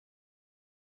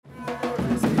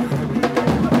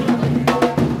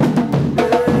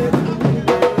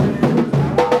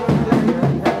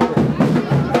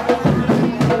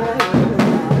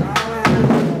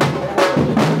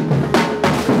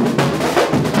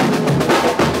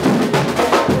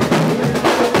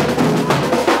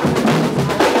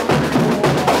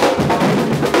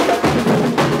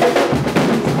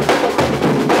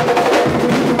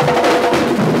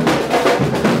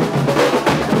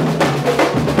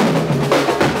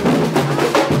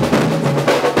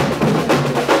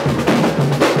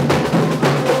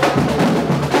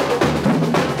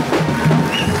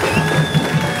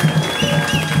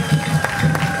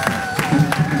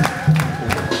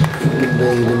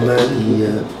de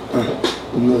Bahia,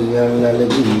 música la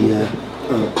alegría,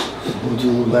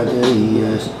 muchas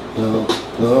baterías, no.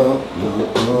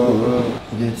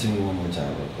 Give it to me one more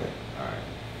time real quick. Alright.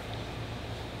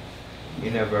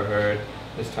 You never heard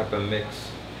this type of mix?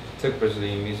 Took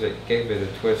Brazilian music, gave it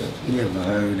a twist. You never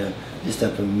heard of this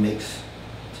type of mix?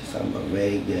 Just talking about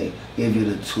reggae, gave it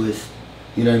a twist.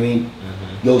 You know what I mean?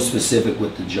 Mm-hmm. Go specific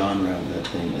with the genre of that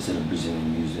thing instead of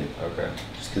Brazilian music. Okay.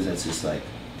 Just because that's just like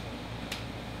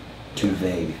too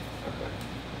vague. Okay.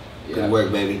 Yeah. Good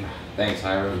work, baby. Thanks,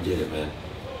 Hiram. You did it, man.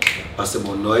 Pasa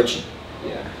buena noche.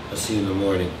 Yeah. I'll see you in the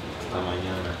morning. Hasta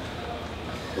mañana.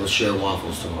 We'll share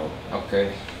waffles tomorrow.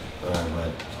 Okay. Alright,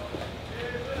 man.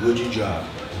 Good job.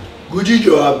 Good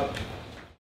job.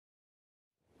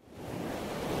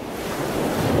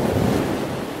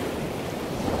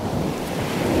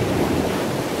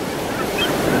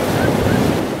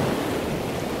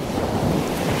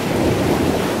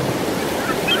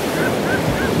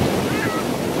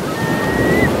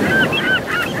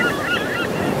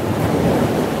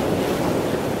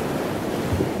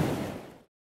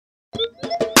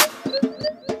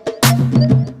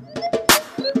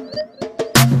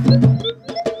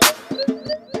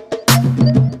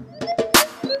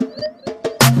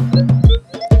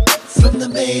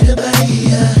 de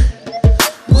Bahia,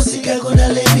 música con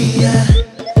alegría,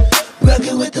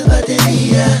 rocking with the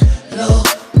batería,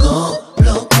 Loco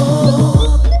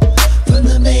Bloco, from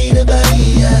the main of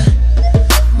Bahia,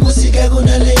 música con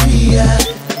alegría,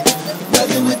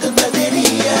 rocking with the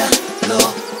batería,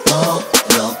 Loco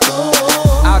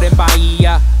Bloco. Out in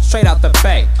Bahia, straight out the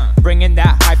bay, bringing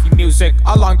that hyphy music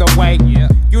along the way.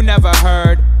 You never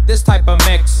heard this type of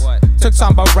mix. Took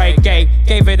samba reggae,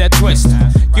 gave it a twist.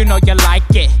 You know you like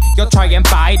it, you'll try and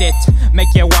bite it. Make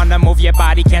you wanna move your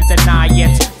body, can't deny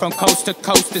it. From coast to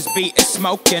coast, this beat is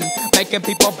smoking, making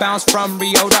people bounce from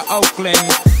Rio to Oakland.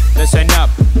 Listen up,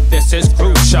 this is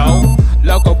crucial.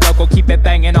 Loco Bloco, keep it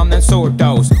banging on them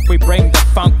surdos. We bring the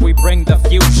funk, we bring the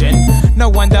fusion. No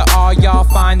wonder all y'all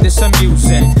find this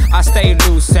amusing. I stay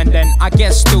loose and then I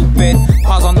get stupid.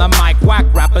 Pause on the mic, whack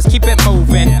rappers, keep it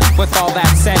moving. With all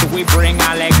that said, we bring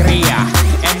alegría.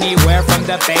 Anywhere from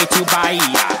the Bay to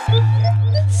Bahia.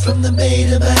 From the Bay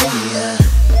to Bahia,